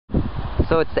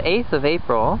So it's the 8th of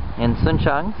April in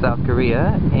Sunchang, South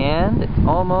Korea, and it's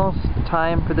almost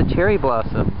time for the cherry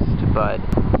blossoms to bud.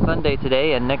 Sunday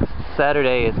today, and next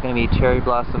Saturday is going to be Cherry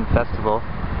Blossom Festival.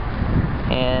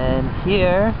 And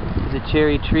here is a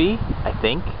cherry tree, I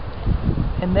think.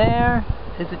 And there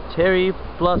is a cherry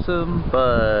blossom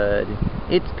bud.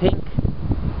 It's pink.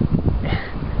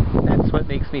 That's what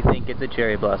makes me think it's a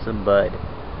cherry blossom bud.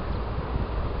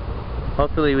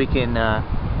 Hopefully we can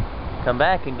come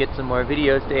back and get some more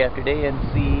videos day after day and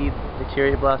see the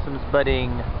cherry blossoms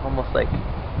budding almost like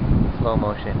slow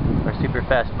motion or super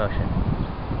fast motion.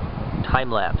 Time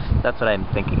lapse, that's what I'm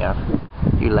thinking of.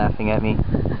 You laughing at me?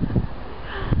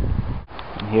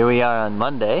 And here we are on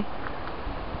Monday,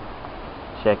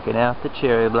 checking out the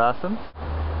cherry blossoms.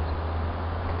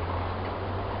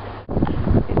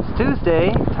 It's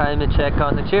Tuesday, time to check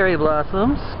on the cherry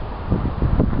blossoms.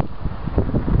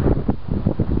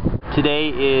 Today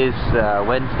is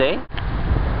Wednesday,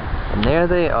 and there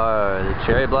they are, the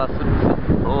cherry blossoms.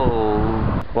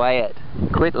 Oh, quiet.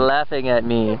 Quit laughing at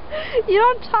me. You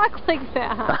don't talk like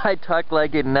that. I talk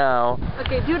like it now.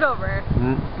 Okay, do it over.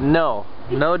 No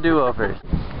do-overs.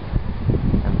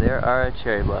 And there are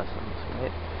cherry blossoms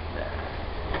right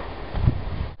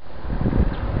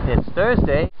there. It's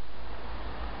Thursday.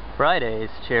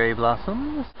 Friday's cherry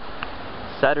blossoms.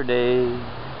 Saturday.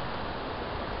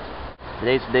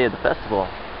 Today's the day of the festival.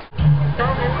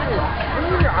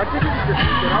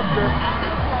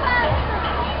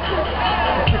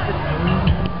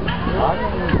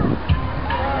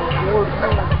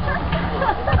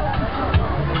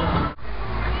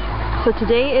 So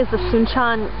today is the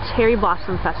Sunchang Cherry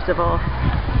Blossom Festival.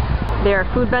 There are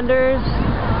food vendors,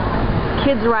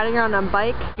 kids riding around on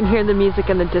bike. You can hear the music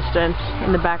in the distance,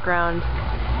 in the background.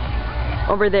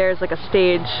 Over there is like a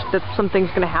stage that something's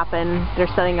going to happen. They're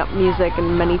setting up music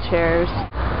and many chairs.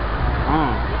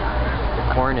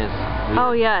 The corn is weird.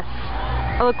 Oh yes.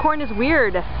 Oh, the corn is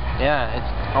weird. Yeah, it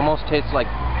almost tastes like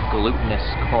glutinous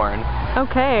corn.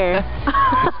 Okay.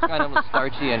 It's kind of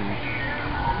starchy and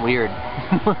weird.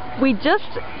 We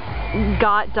just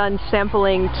got done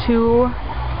sampling 2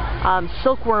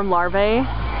 silkworm larvae.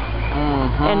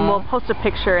 And we'll post a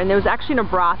picture. And it was actually in a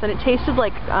broth, and it tasted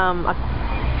like a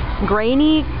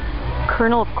grainy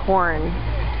kernel of corn.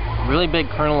 Really big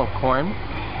kernel of corn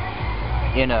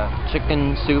in a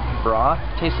chicken soup broth,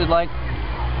 tasted like.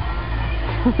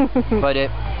 But it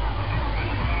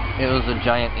was a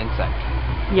giant insect.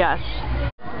 Yes.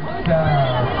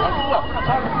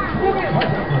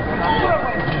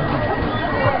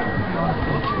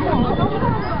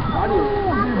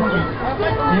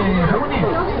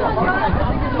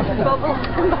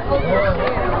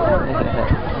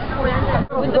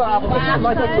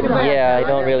 Yeah, I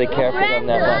don't really care for them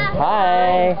that much.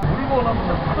 Hi!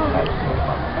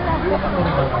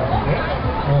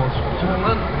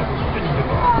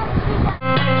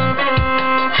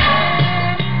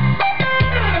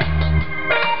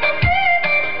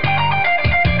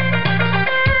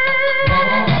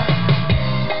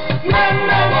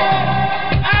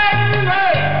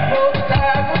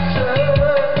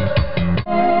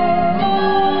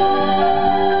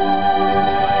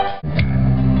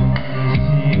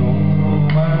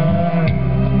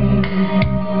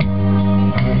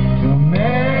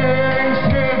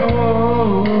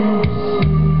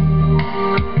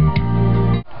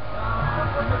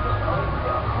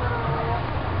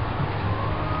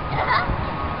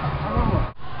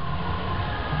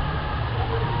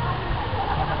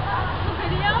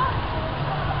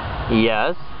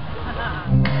 Yes.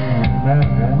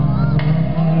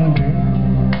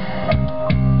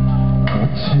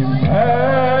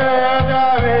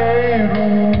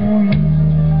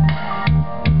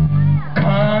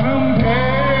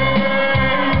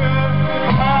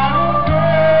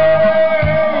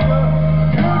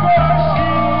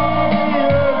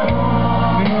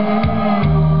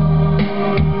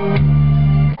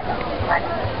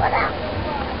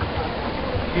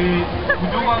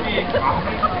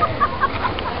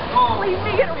 Leave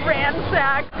me at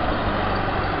ransack.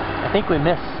 I think we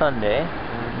missed Sunday.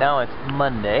 Now it's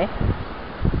Monday.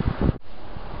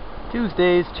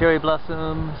 Tuesday's cherry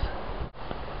blossoms.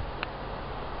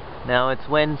 Now it's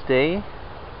Wednesday.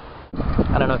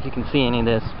 I don't know if you can see any of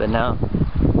this, but now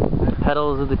the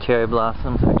petals of the cherry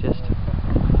blossoms are just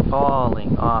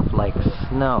falling off like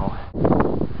snow.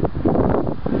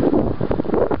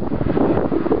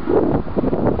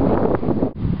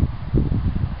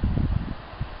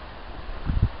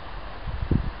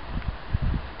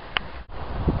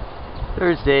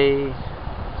 Thursday.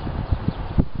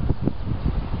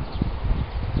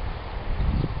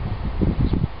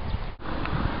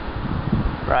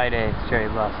 Friday, cherry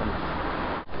blossoms.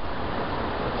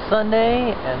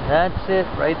 Sunday, and that's it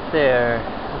right there.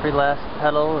 Every last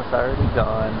petal is already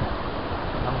gone.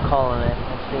 I'm calling it.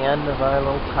 It's the end of our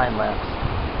little time lapse.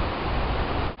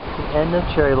 The end of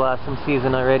cherry blossom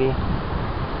season already.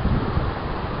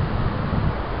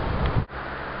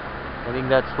 I think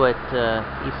that's what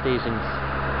East Asians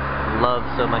love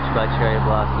so much about cherry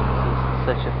blossoms.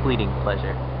 It's such a fleeting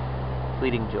pleasure,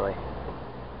 fleeting joy.